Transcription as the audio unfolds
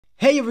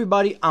Hey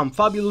everybody, I'm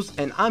Fabiulous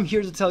and I'm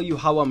here to tell you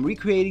how I'm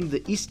recreating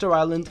the Easter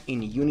Island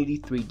in Unity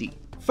 3D.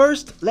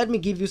 First, let me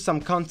give you some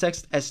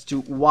context as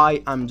to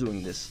why I'm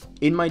doing this.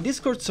 In my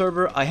Discord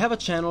server, I have a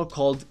channel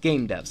called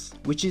Game Devs,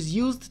 which is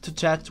used to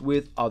chat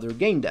with other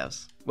game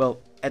devs.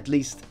 Well, at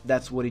least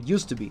that's what it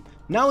used to be.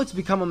 Now it's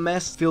become a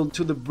mess filled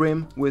to the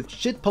brim with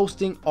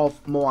shitposting of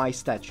Moai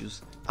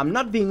Statues. I'm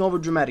not being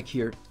overdramatic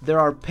here. There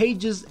are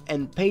pages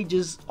and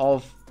pages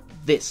of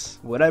this,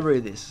 whatever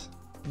it is.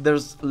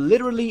 There's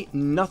literally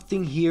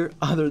nothing here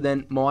other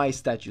than Moai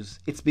Statues.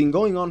 It's been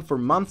going on for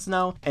months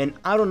now and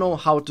I don't know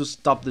how to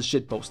stop the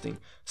shitposting.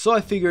 So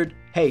I figured,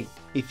 hey,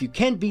 if you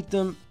can't beat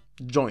them,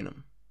 join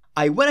them.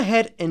 I went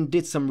ahead and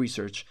did some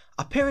research.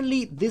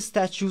 Apparently, these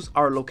statues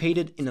are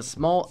located in a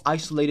small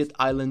isolated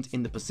island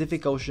in the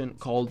Pacific Ocean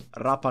called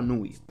Rapa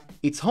Nui.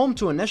 It's home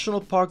to a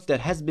national park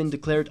that has been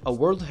declared a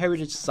World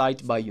Heritage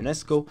Site by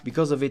Unesco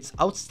because of its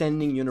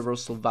outstanding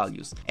universal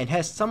values and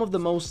has some of the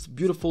most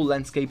beautiful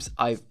landscapes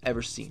I've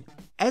ever seen.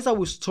 As I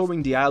was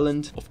touring the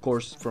island, of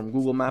course from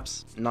Google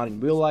Maps, not in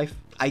real life,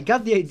 I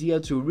got the idea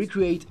to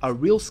recreate a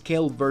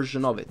real-scale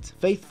version of it,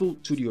 faithful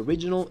to the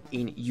original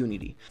in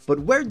Unity. But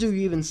where do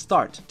you even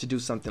start to do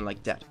something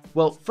like that?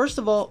 Well, first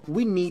of all,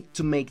 we need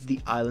to make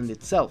the island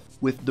itself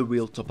with the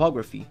real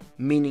topography,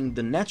 meaning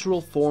the natural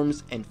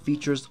forms and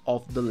features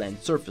of the land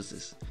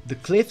surfaces. The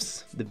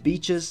cliffs, the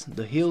beaches,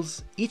 the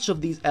hills, each of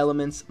these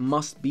elements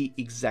must be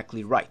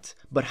exactly right.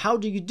 But how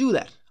do you do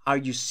that? Are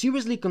you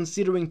seriously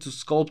considering to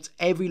sculpt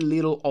every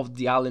little of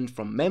the island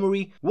from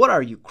memory? What,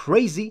 are you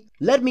crazy?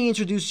 Let me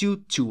introduce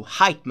you to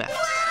height maps.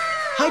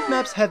 Height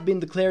maps have been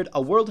declared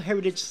a World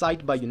Heritage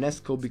Site by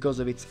UNESCO because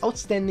of its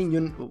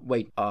outstanding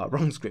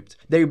wrong script.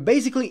 They're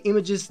basically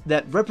images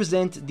that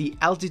represent the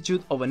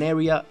altitude of an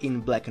area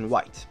in black and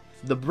white.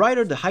 The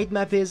brighter the height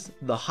map is,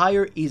 the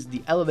higher is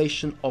the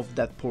elevation of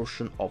that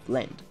portion of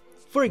land.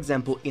 For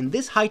example, in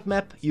this height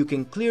map, you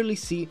can clearly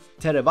see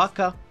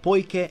Terevaca,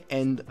 Poike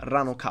and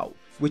Ranokau,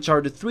 which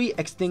are the three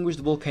extinguished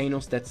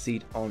volcanoes that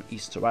sit on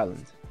Easter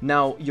Island.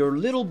 Now, your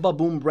little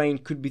baboon brain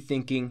could be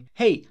thinking,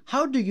 hey,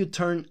 how do you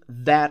turn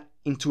that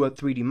into a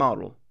 3D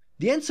model?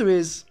 The answer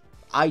is,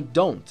 I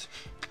don't.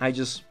 I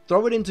just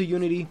throw it into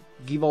Unity,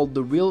 give all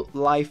the real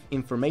life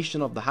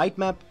information of the height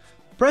map,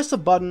 press a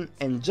button,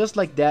 and just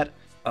like that,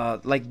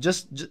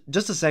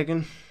 just a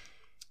second,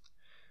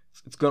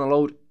 it's gonna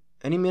load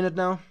any minute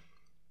now.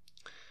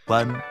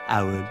 1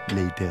 hour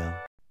later.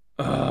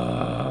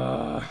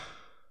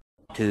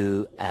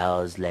 2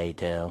 hours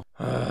later.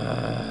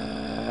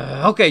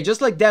 Okay, just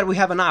like that we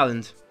have an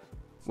island.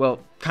 Well,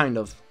 kind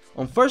of.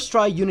 On first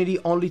try, Unity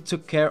only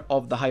took care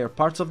of the higher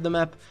parts of the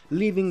map,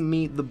 leaving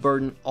me the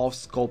burden of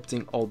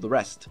sculpting all the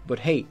rest. But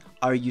hey,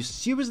 are you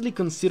seriously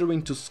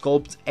considering to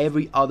sculpt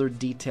every other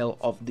detail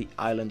of the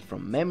island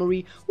from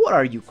memory? What,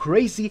 are you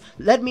crazy?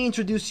 Let me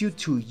introduce you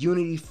to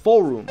Unity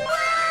Forum.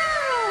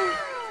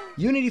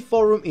 Unity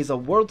Forum is a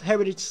World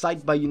Heritage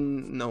Site by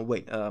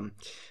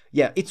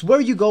it's where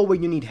you go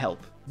when you need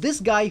help. This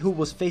guy, who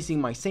was facing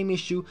my same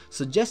issue,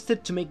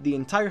 suggested to make the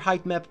entire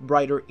height map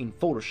brighter in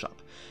Photoshop.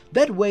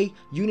 That way,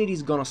 Unity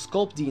is gonna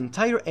sculpt the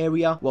entire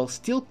area while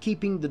still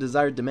keeping the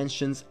desired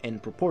dimensions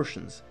and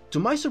proportions. To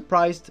my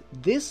surprise,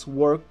 this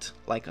worked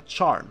like a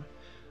charm.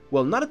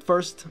 Well, not at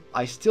first.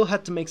 I still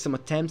had to make some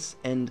attempts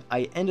and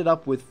I ended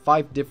up with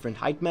 5 different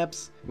height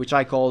maps, which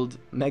I called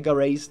Mega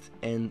Raised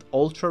and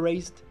Ultra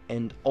Raised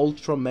and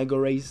Ultra Mega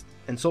Raised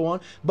and so on,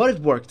 but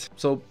it worked,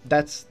 so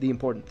that's the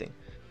important thing.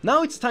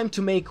 Now it's time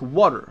to make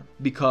water,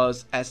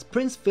 because as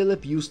Prince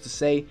Philip used to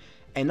say,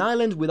 an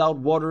island without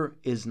water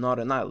is not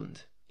an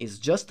island, it's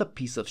just a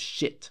piece of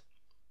shit.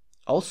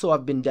 Also,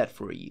 I've been dead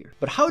for a year.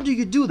 But how do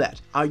you do that?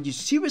 Are you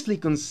seriously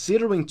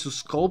considering to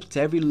sculpt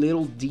every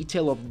little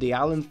detail of the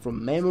island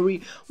from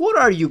memory? What,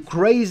 are you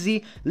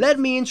crazy? Let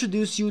me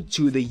introduce you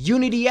to the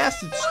Unity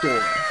Asset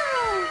Store.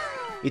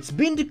 It's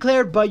been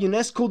declared by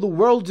UNESCO the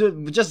world.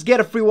 Just get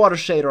a free water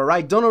shader,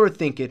 alright? Don't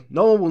overthink it.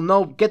 No one will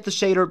know. Get the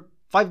shader.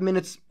 5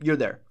 minutes, you're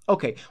there.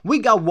 Okay, we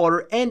got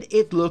water and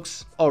it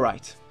looks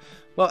alright.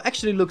 Well,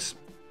 actually looks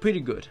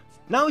pretty good.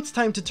 Now it's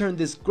time to turn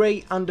this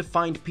grey,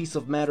 undefined piece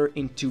of matter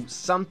into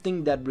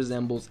something that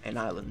resembles an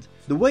island.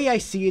 The way I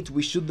see it,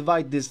 we should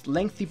divide this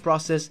lengthy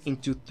process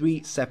into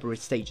 3 separate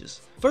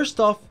stages. First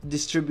off,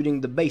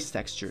 distributing the base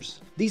textures.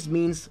 This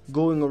means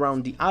going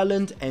around the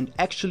island and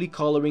actually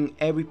coloring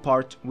every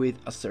part with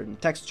a certain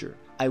texture.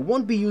 I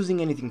won't be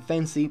using anything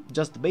fancy,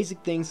 just the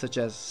basic things such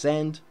as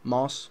sand,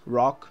 moss,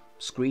 rock,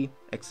 scree,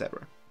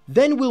 etc.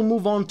 Then we'll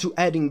move on to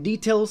adding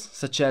details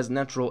such as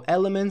natural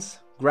elements,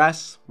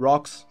 grass,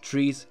 rocks,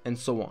 trees, and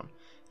so on.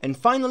 And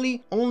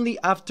finally, only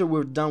after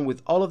we're done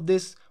with all of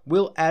this,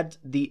 we'll add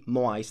the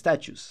Moai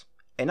Statues.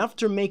 And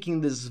after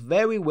making this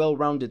very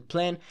well-rounded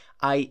plan,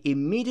 I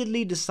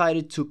immediately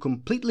decided to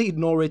completely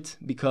ignore it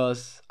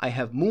because I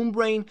have moon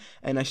brain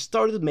and I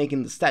started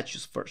making the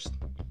statues first.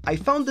 I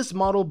found this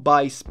model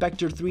by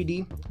Spectre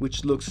 3D,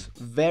 which looks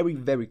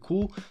very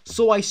cool,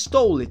 so I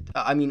stole it.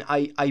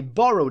 I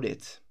borrowed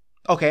it.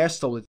 Okay, I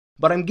stole it,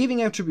 but I'm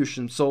giving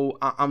attribution, so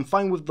I'm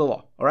fine with the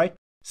law, alright?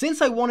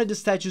 Since I wanted the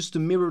statues to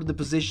mirror the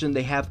position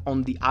they have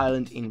on the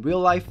island in real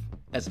life,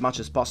 as much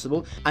as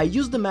possible, I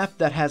used the map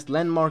that has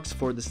landmarks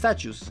for the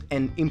statues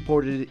and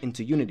imported it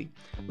into Unity.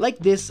 Like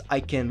this, I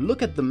can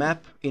look at the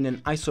map in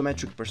an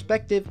isometric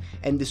perspective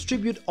and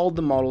distribute all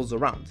the models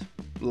around,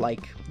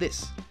 like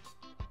this.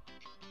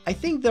 I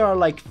think there are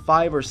like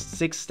 5 or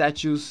 6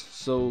 statues,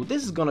 so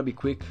this is gonna be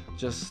quick.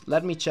 Just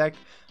let me check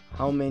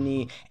how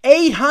many.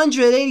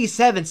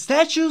 887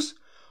 statues?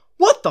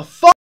 What the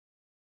fuck?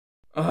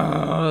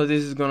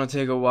 This is gonna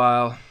take a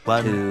while.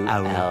 2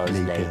 hours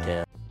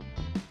later.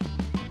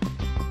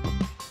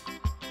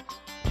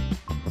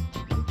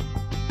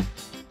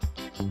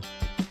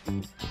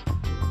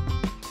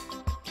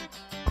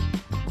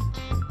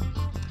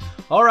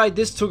 Alright,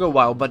 this took a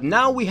while, but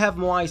now we have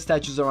Moai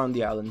statues around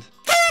the island.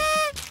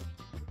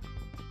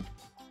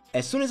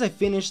 As soon as I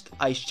finished,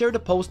 I shared a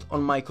post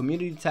on my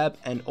community tab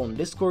and on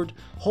Discord,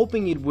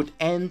 hoping it would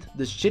end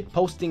the shit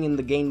posting in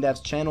the game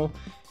devs channel.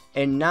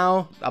 And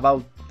now,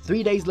 about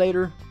 3 days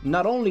later,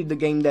 not only the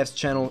game devs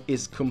channel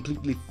is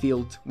completely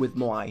filled with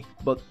Moai,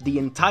 but the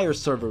entire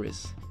server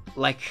is.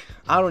 Like,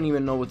 I don't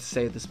even know what to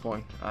say at this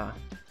point.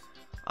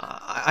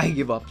 I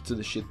give up to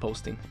the shit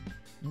posting.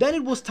 Then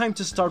it was time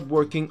to start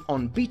working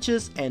on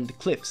beaches and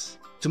cliffs.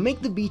 To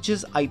make the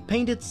beaches, I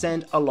painted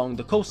sand along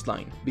the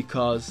coastline,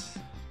 because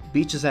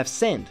beaches have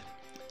sand,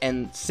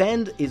 and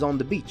sand is on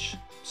the beach.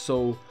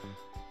 So,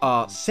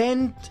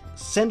 sand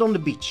on the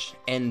beach,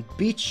 and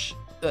beach...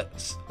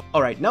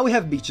 Alright, now we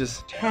have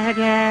beaches.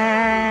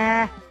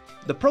 The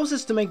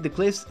process to make the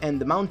cliffs and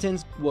the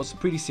mountains was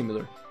pretty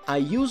similar. I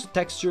used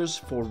textures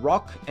for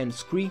rock and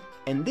scree,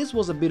 and this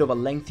was a bit of a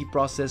lengthy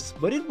process,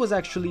 but it was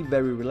actually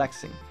very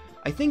relaxing.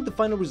 I think the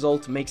final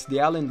result makes the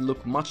island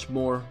look much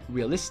more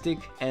realistic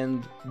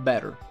and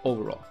better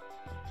overall.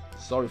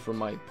 Sorry for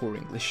my poor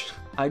English.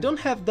 I don't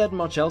have that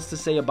much else to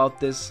say about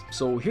this,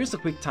 so here's a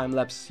quick time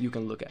lapse you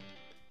can look at.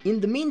 In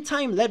the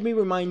meantime, let me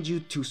remind you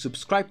to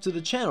subscribe to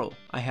the channel.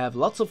 I have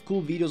lots of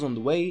cool videos on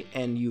the way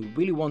and you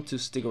really want to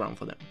stick around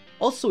for them.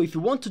 Also, if you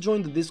want to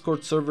join the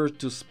Discord server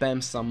to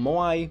spam some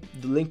Moai,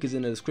 the link is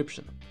in the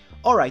description.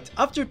 Alright,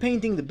 after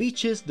painting the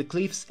beaches, the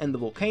cliffs and the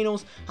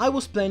volcanoes, I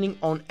was planning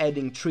on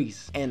adding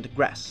trees and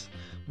grass.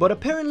 But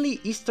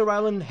apparently Easter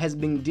Island has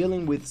been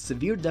dealing with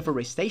severe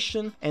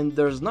deforestation and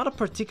there's not a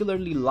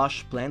particularly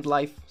lush plant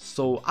life,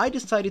 so I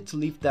decided to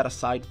leave that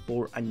aside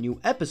for a new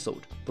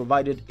episode,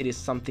 provided it is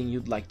something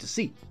you'd like to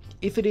see.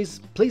 If it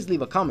is, please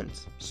leave a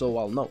comment, so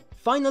I'll know.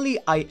 Finally,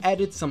 I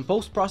added some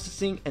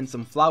post-processing and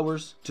some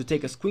flowers to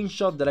take a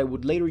screenshot that I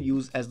would later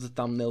use as the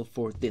thumbnail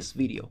for this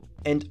video.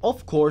 And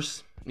of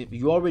course, if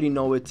you already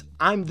know it,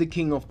 I'm the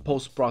king of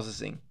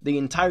post-processing. The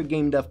entire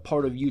game dev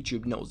part of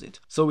YouTube knows it.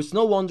 So it's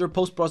no wonder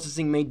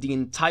post-processing made the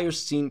entire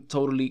scene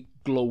totally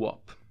glow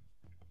up.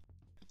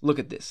 Look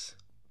at this.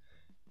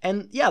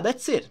 And yeah,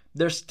 that's it.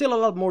 There's still a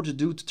lot more to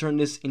do to turn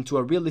this into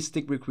a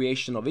realistic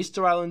recreation of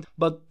Easter Island,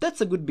 but that's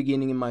a good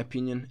beginning in my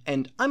opinion,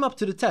 and I'm up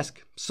to the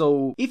task.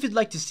 So if you'd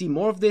like to see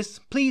more of this,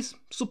 please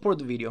support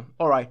the video.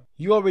 Alright,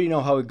 you already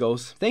know how it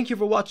goes. Thank you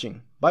for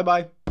watching. Bye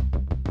bye.